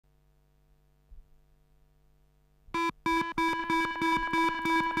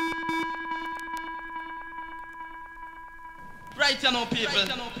Right, you know, people.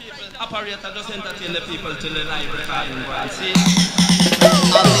 Operator just entertain the people till the live recording go and see.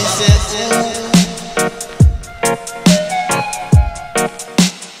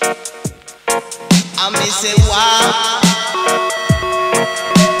 I miss it, wow.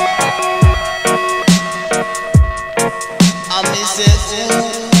 I miss it,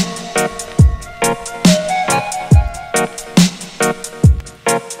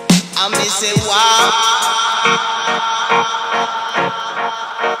 I miss it, wow.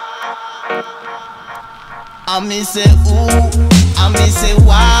 I miss it, ooh, I miss it,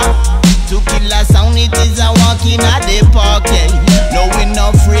 wow. To kill a sound, it is a walking at the park, yeah. No, we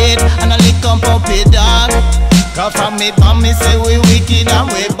not afraid, and I lick up puppy dog. Cause from me, me say we wicked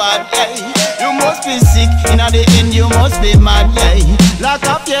and we bad, yeah. You must be sick, in the end you must be mad, yeah. Lock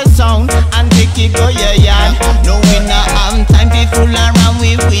up your sound and take it go your yard. No, we not have time to fool around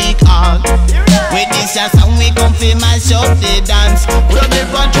with weak heart. With this a sound we come fi mash up the dance. We don't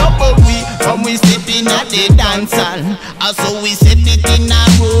never trouble we from we stepping at the dance hall. Also we set it in a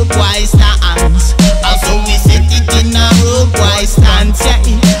road-wise stance. Also we set it in a road-wise stance, yeah.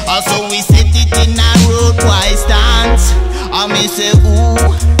 Also we set it in a road-wise stance. I may say ooh,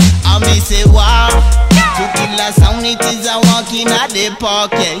 I may say wow. To kill a sound it is a walking at the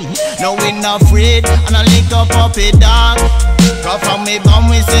park, yeah. No we not afraid and I lick up puppy dog. Cause from me bum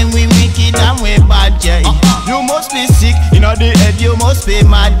we say we wicked and we bad, yeah. You must be sick, in the head you must be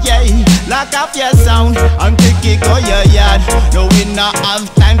mad, yeah. Lock up your sound and take it go your yard. No we not have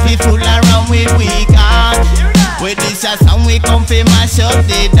time to fool around with weak heart. With this a sound we come fi mash up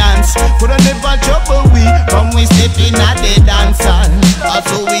the dance. Coulda never trouble we from we stepping at the dance hall.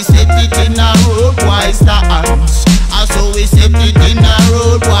 Also we set it in a road-wise stance. Also we set it in a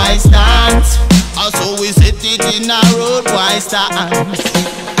road-wise stance. Also we set it in a road-wise stance.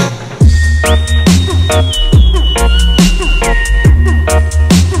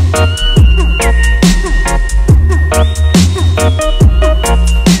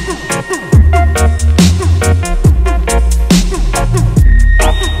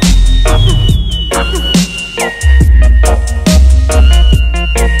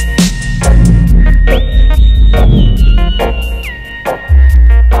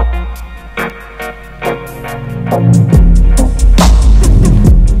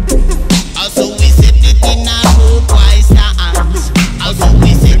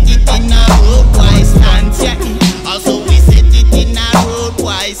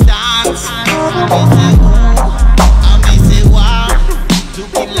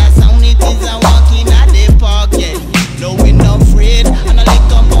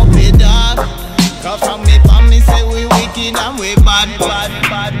 And we bad, bad,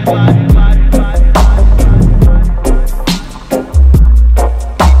 bad, bad, bad, bad.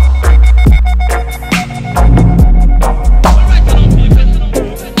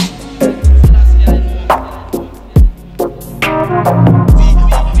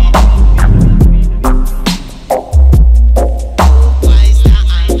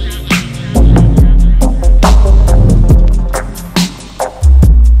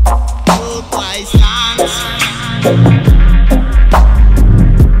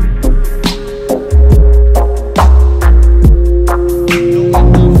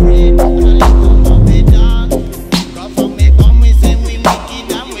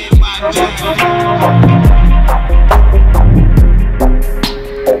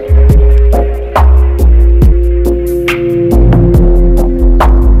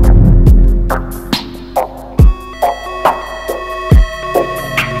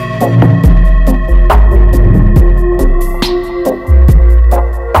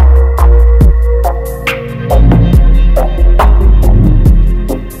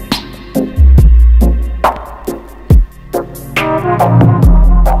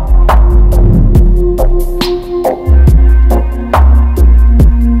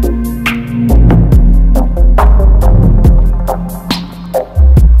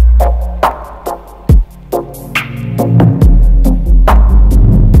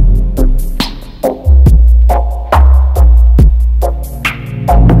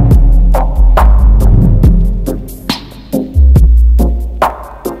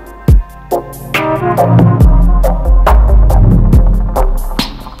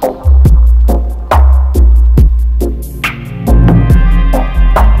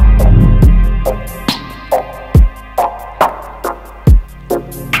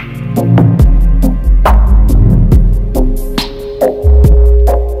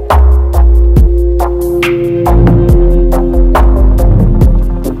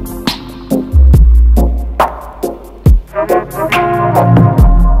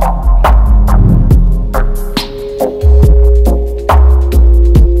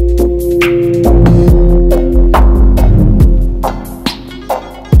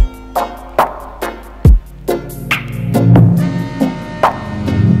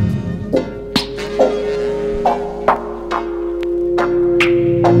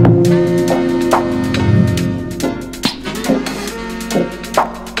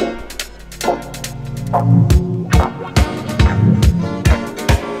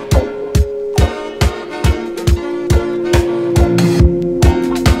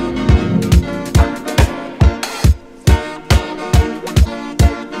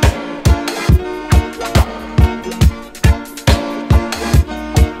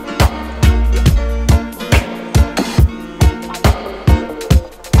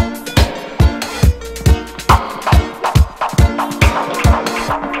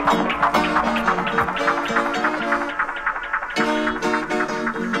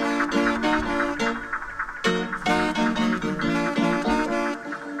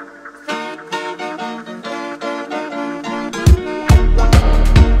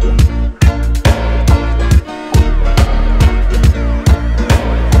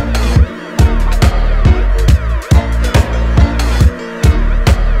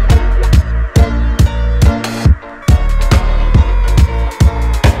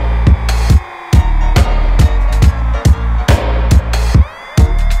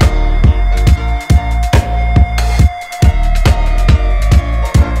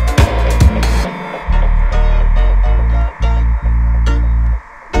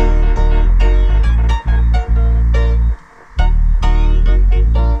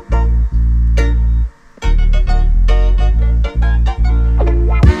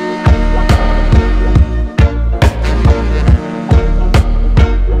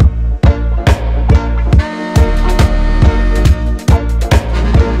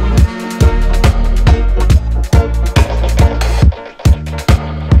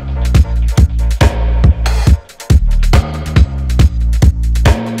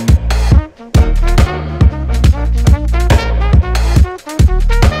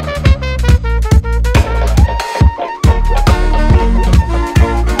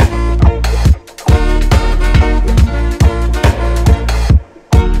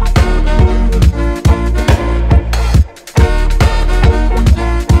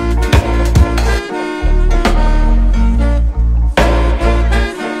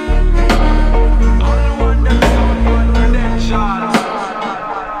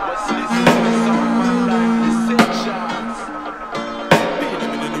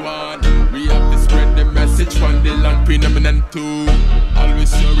 two.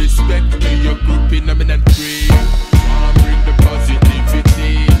 Always show respect to your group in and three. Bring the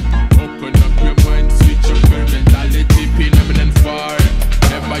positivity. Open up your mind, switch up your mentality. Pin and far.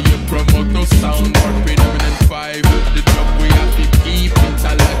 Never you promote no sound or pin and five. The job we have to keep it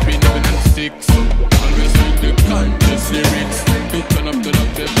alive. Pin and six. Always with the conscious lyrics. To turn up the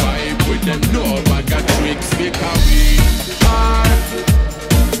vibe with them no bag of tricks. Because we are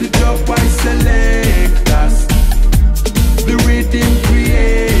the job I select us. The rhythm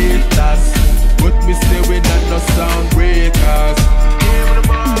creators, but we say we not no sound breakers.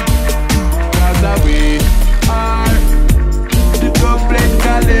 Cause we are the double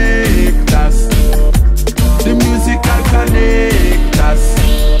collectors, the musical connectors.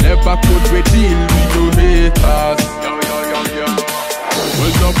 Never could we deal with no haters.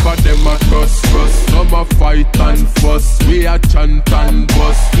 Well, some of them a cuss, some a fight and fuss. We a chant and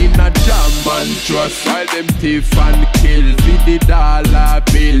bust in a jam and trust. While them thief and kill, we the dollar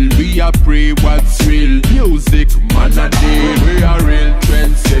bill. We a pray what's real. Music man a deal. We a real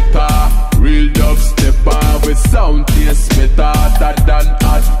trendsetter, real dub stepper. We sound taste better than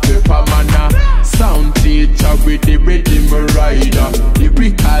hot pepper man. Sound teacher with the rhythm rider,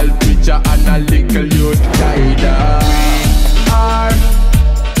 lyrical preacher and a little youth guider. We are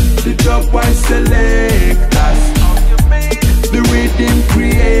the job I selectors, the rhythm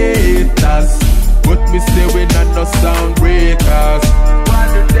creators, but me say we not no sound breakers.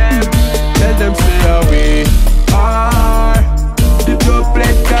 Tell them say we are the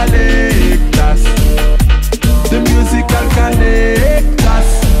double collectors, the musical connectors.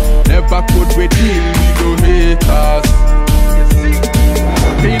 Never could we deal with no haters.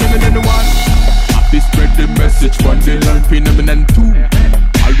 Pin them in the one, happy spread the message. One day learn pin them in two.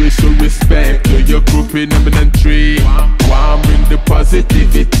 Always show respect to your group in and three. One bring the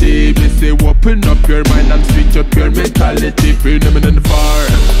positivity. Me say open up your mind and switch up your mentality. Pin them in four.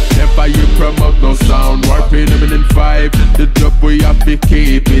 Never you promote no sound. Warping them in five. The job we have to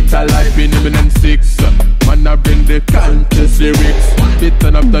keep it alive. Pin them in six. Man I bring the conscious lyrics. We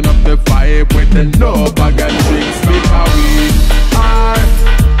turn up the vibe with the no bag and tricks. Because we are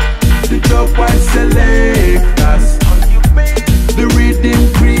the job I select.